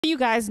You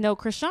guys know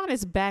Chrisean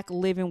is back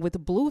living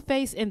with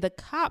Blueface, and the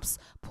cops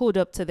pulled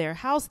up to their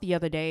house the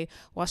other day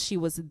while she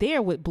was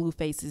there with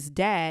Blueface's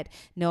dad.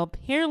 Now,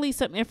 apparently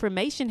some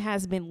information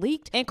has been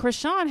leaked, and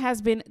Chrisean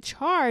has been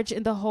charged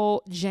in the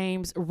whole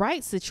James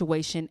Wright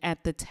situation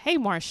at the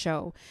Tamar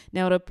show.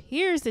 Now, it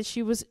appears that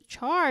she was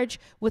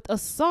charged with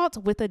assault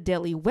with a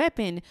deadly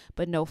weapon,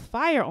 but no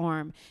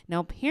firearm.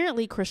 Now,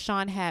 apparently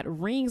Chrisean had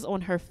rings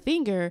on her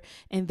finger,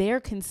 and they're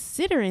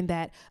considering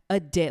that a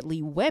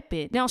deadly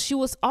weapon. Now, she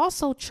was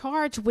also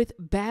charged with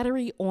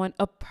battery on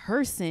a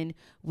person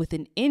with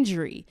an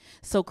injury.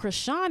 So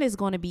Chrisean is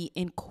going to be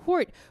in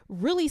court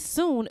really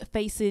soon,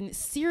 facing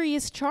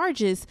serious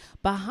charges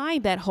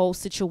behind that whole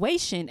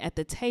situation at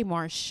the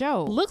Tamar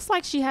show. Looks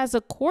like she has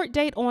a court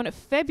date on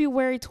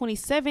February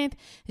 27th.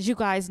 As you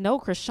guys know,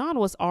 Chrisean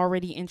was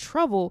already in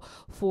trouble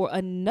for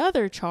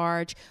another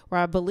charge where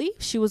I believe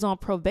she was on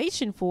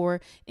probation for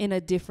in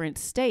a different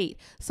state.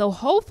 So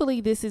hopefully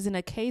this isn't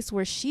a case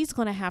where she's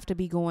going to have to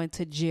be going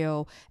to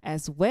jail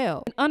as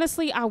well. And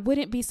honestly, I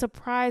wouldn't be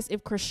surprised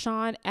if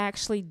Chrisean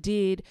actually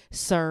did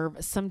serve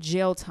some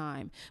jail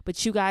time.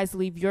 But you guys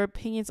leave your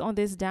opinions on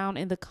this down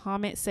in the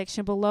comment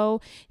section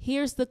below.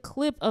 Here's the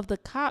clip of the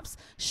cops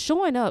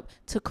showing up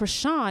to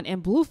Chrisean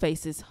and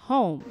Blueface's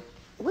home.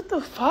 What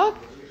the fuck?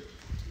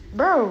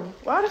 Bro,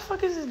 why the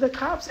fuck is the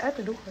cops at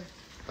the door?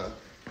 Huh?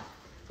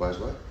 Why is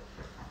what?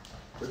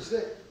 What'd you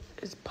say?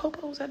 It's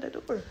popos at the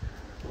door.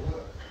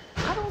 What?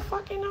 I don't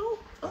fucking know.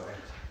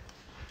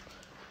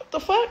 What the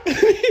fuck?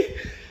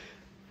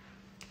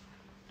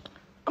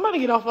 I'm about to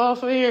get off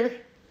of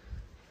here.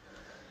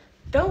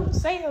 Don't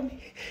say I'm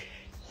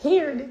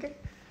here, nigga.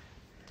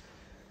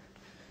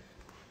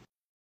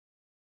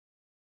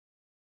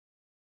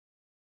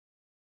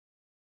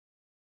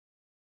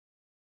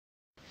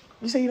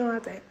 You say you don't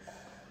have to. You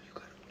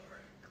got a blur.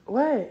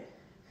 What?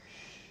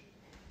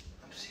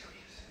 I'm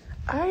serious.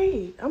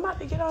 Alright, I'm about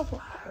to get off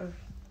live.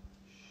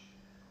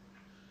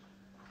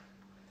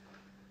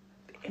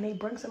 And they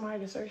bring somebody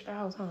to search the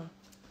house, huh?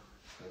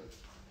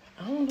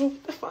 I don't know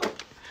what the fuck.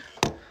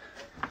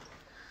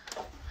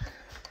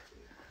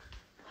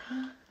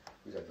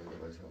 You got to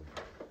nobody's home.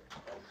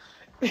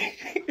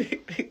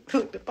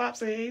 Look, the pop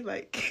said he's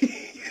like,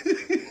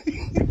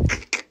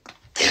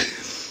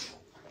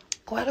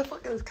 why the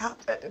fuck is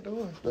cops at the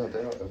door? No,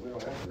 they don't. If we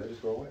don't have to, they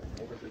just go away.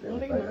 No,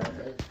 they not.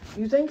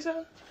 You think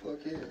so? Fuck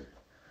yeah.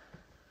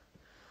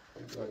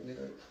 Like,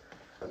 nigga,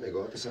 I may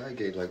go out the side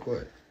gate like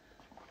what?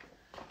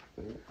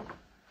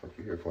 Fuck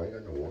you here for? I ain't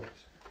got no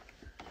warrants.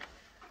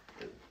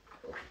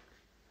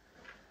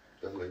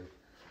 Just leave.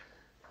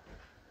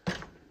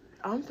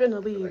 I'm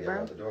finna leave, Like,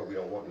 bro. out the door, we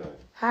don't want none.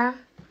 Huh?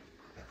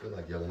 I feel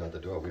like yelling out the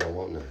door, we don't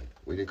want none.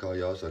 We didn't call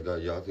y'all, so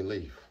y'all can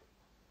leave.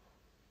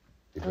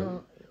 You feel me?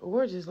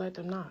 Or just let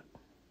them knock.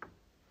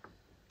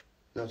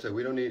 No, I'm saying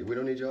we don't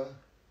need y'all.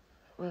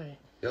 Right.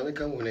 They only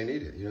come when they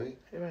need it, you know what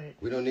I mean? Right.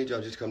 We don't need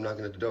y'all just come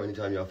knocking at the door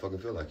anytime y'all fucking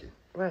feel like it.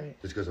 Right.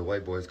 Just because a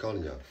white boy is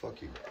calling y'all.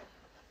 Fuck you.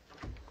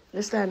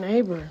 It's that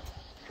neighbor.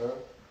 Huh?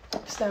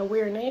 It's that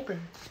weird neighbor.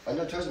 I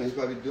know, trust me, he's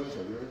probably doing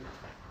something, right?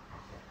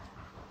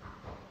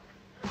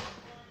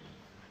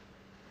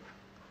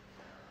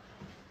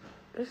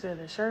 They said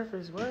the sheriff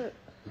is what?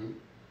 Hmm?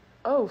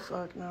 Oh,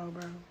 fuck no,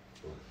 bro.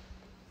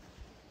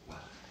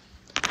 What?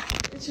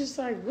 It's just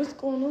like, what's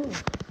going on?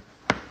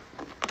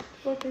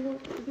 What they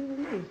want to do with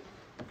me?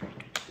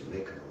 They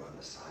make him around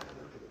the side and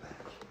look at the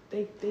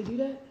back. They do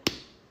that?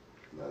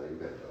 No, you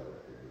got it all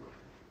right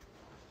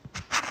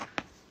there.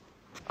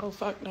 Oh,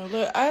 fuck no.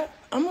 Look, I'm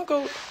gonna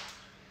go.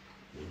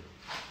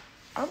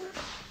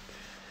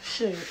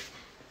 Shit.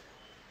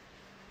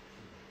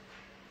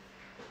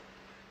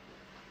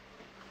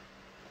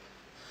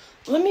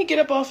 Let me get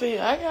up off of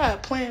here. I got a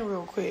plan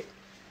real quick.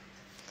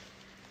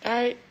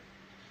 Alright?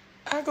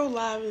 I go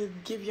live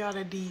and give y'all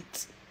the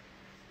deets.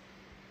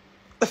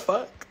 The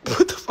fuck?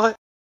 What the fuck?